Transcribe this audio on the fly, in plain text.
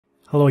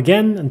Hello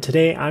again, and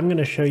today I'm going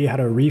to show you how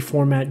to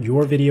reformat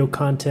your video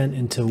content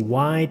into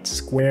wide,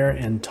 square,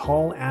 and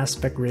tall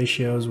aspect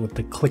ratios with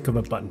the click of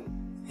a button.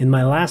 In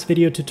my last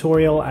video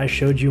tutorial, I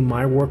showed you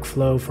my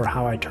workflow for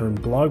how I turn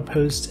blog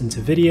posts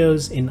into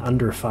videos in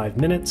under 5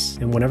 minutes.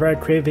 And whenever I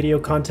create video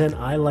content,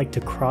 I like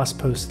to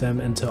cross-post them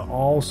into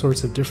all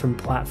sorts of different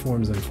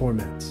platforms and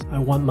formats. I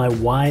want my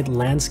wide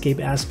landscape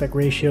aspect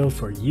ratio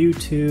for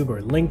YouTube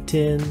or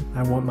LinkedIn.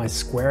 I want my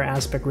square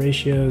aspect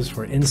ratios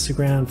for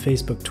Instagram,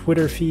 Facebook,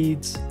 Twitter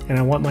feeds. And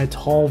I want my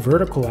tall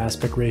vertical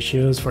aspect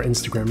ratios for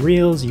Instagram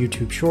Reels,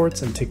 YouTube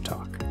Shorts, and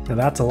TikTok. Now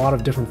that's a lot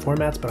of different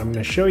formats, but I'm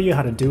going to show you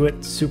how to do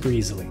it super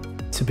easily.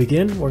 To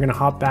begin, we're going to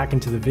hop back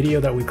into the video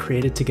that we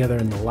created together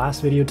in the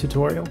last video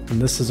tutorial.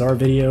 And this is our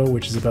video,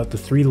 which is about the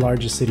 3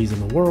 largest cities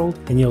in the world.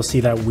 And you'll see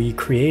that we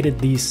created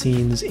these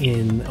scenes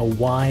in a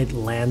wide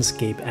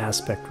landscape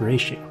aspect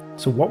ratio.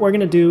 So what we're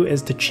going to do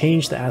is to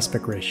change the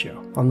aspect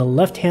ratio. On the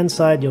left-hand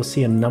side, you'll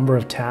see a number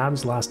of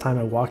tabs. Last time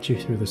I walked you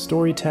through the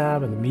Story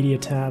tab and the Media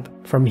tab.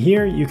 From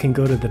here, you can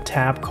go to the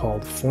tab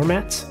called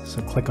Formats.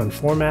 So click on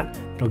Format.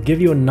 It'll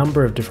give you a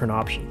number of different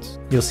options.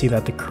 You'll see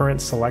that the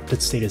current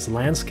selected state is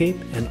landscape,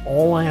 and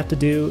all I have to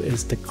do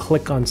is to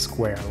click on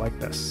square like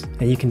this.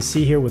 And you can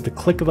see here with the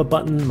click of a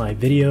button, my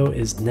video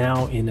is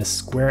now in a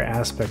square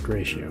aspect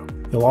ratio.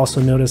 You'll also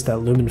notice that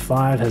Lumen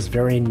 5 has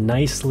very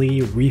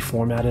nicely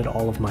reformatted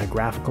all of my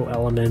graphical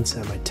elements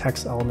and my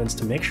text elements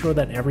to make sure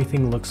that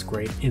everything looks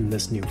great in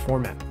this new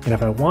format. And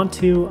if I want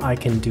to, I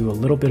can do a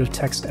little bit of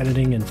text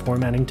editing and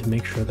formatting to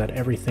make sure that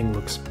everything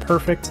looks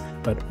perfect,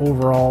 but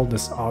overall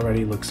this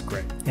already looks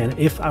great. And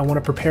if I want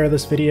to prepare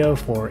this video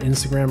for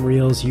Instagram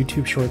Reels,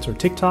 YouTube Shorts, or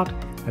TikTok,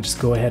 I just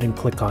go ahead and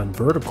click on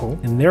vertical,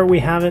 and there we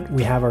have it.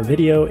 We have our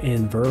video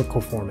in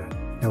vertical format.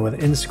 Now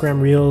with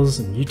Instagram Reels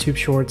and YouTube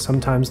Shorts,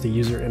 sometimes the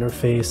user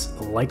interface,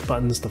 the like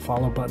buttons, the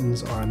follow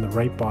buttons are in the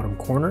right bottom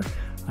corner,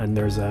 and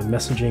there's a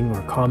messaging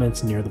or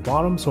comments near the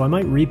bottom. So I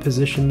might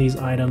reposition these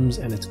items,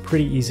 and it's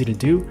pretty easy to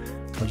do.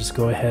 I'll just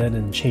go ahead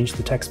and change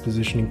the text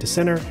positioning to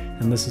center,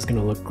 and this is going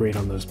to look great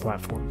on those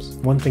platforms.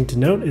 One thing to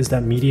note is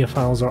that media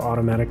files are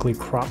automatically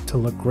cropped to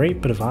look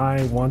great, but if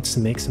I want to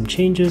make some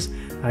changes,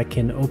 I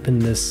can open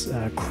this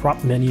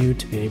crop menu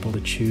to be able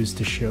to choose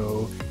to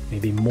show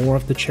maybe more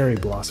of the cherry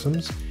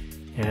blossoms.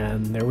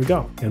 And there we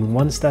go. And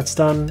once that's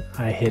done,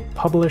 I hit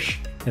publish,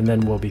 and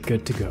then we'll be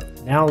good to go.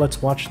 Now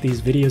let's watch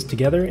these videos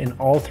together in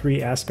all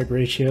 3 aspect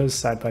ratios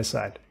side by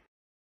side.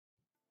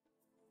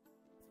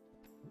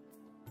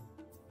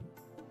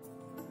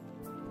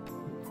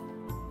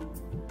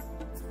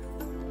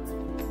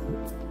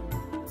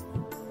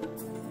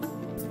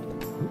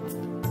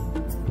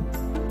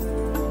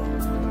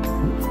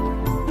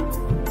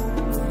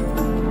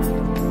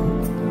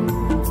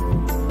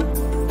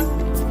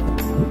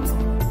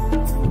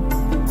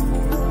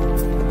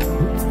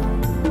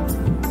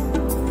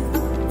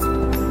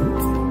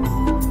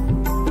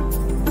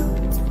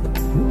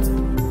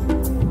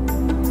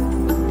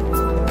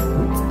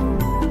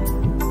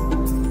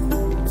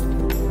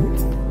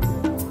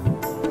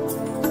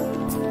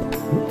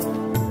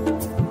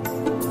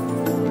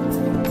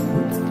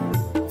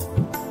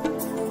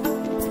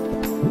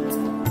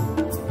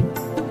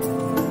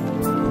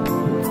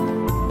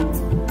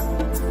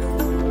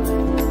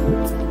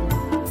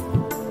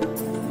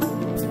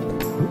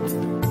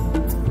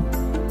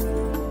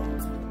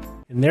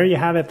 And there you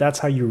have it. That's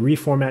how you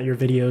reformat your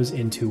videos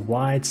into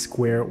wide,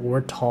 square,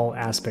 or tall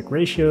aspect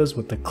ratios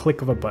with the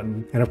click of a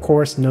button. And of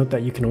course, note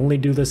that you can only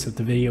do this if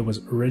the video was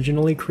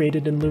originally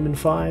created in Lumen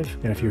 5.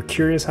 And if you're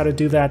curious how to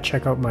do that,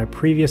 check out my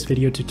previous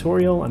video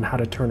tutorial on how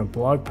to turn a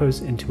blog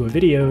post into a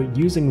video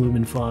using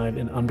Lumen 5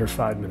 in under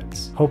 5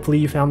 minutes. Hopefully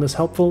you found this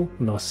helpful,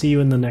 and I'll see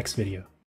you in the next video.